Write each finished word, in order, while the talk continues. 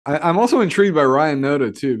I'm also intrigued by Ryan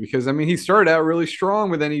Noda too, because I mean he started out really strong,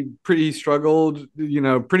 but then he struggled,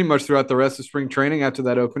 pretty much throughout the rest of spring training after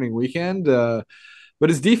that opening weekend. But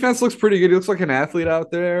his defense looks pretty good. He looks like an athlete out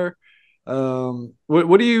there.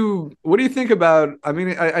 What do you think about? I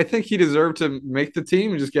mean, I think he deserved to make the team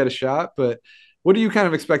and just get a shot. But what are you kind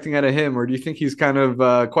of expecting out of him, or do you think he's kind of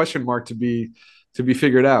a question mark to be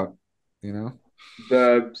figured out? You know?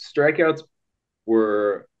 The strikeouts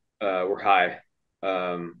were high.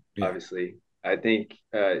 Yeah. Obviously, I think.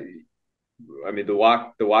 I mean, the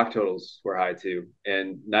walk totals were high too,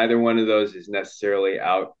 and neither one of those is necessarily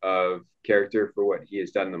out of character for what he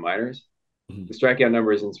has done in the minors. Mhm. The strikeout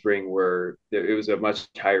numbers in spring were it was a much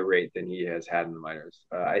higher rate than he has had in the minors.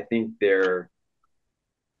 I think they're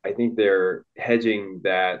hedging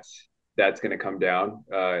that's going to come down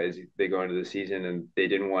as they go into the season, and they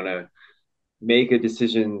didn't want to make a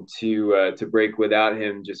decision to break without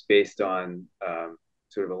him just based on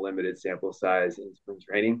sort of a limited sample size in spring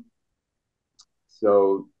training.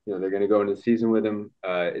 So they're going to go into the season with him.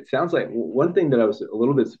 It sounds like one thing that I was a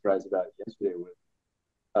little bit surprised about yesterday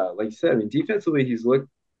was, like you said, I mean, defensively he's looked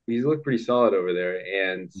pretty solid over there,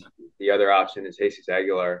 and the other option is Jesus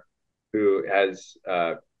Aguilar, who has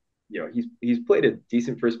he's played a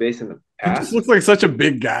decent first base in the He just past. looks like such a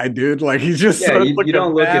big guy, dude. Like he's just Yeah, such you, like you a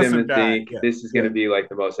don't look at him massive and guy. think Yeah, this is going yeah, to be like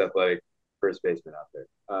the most athletic first baseman out there.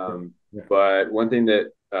 yeah, yeah. But one thing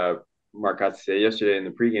that Mark got to say yesterday in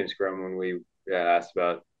the pregame scrum when we asked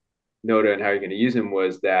about Noda and how you're going to use him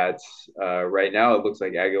was that right now it looks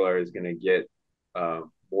like Aguilar is going to get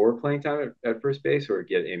more playing time at first base or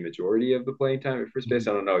get a majority of the playing time at first base.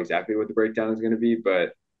 I Mhm. don't know exactly what the breakdown is going to be,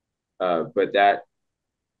 but that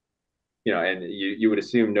and you would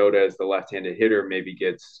assume Noda as the left-handed hitter maybe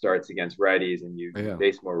gets starts against righties and you Yeah.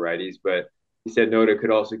 face more righties, but he said Noda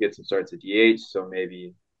could also get some starts at DH, so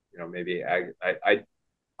maybe I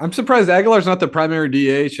I'm surprised Aguilar's not the primary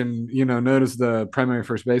DH and Noda's the primary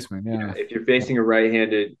first baseman. yeah, Yeah. if you're facing a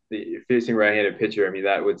right-handed pitcher, I mean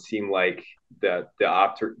that would seem like the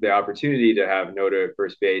opportunity to have Noda at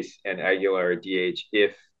first base and Aguilar at DH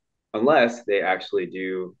if unless they actually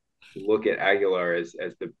do look at Aguilar as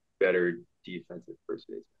the better defensive first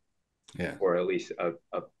baseman Yeah. or at least a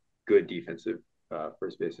good defensive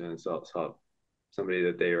first baseman and somebody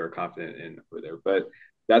that they are confident in over there. But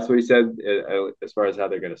that's what he said as far as how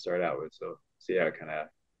they're going to start out with. So see how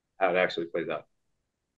it actually plays out.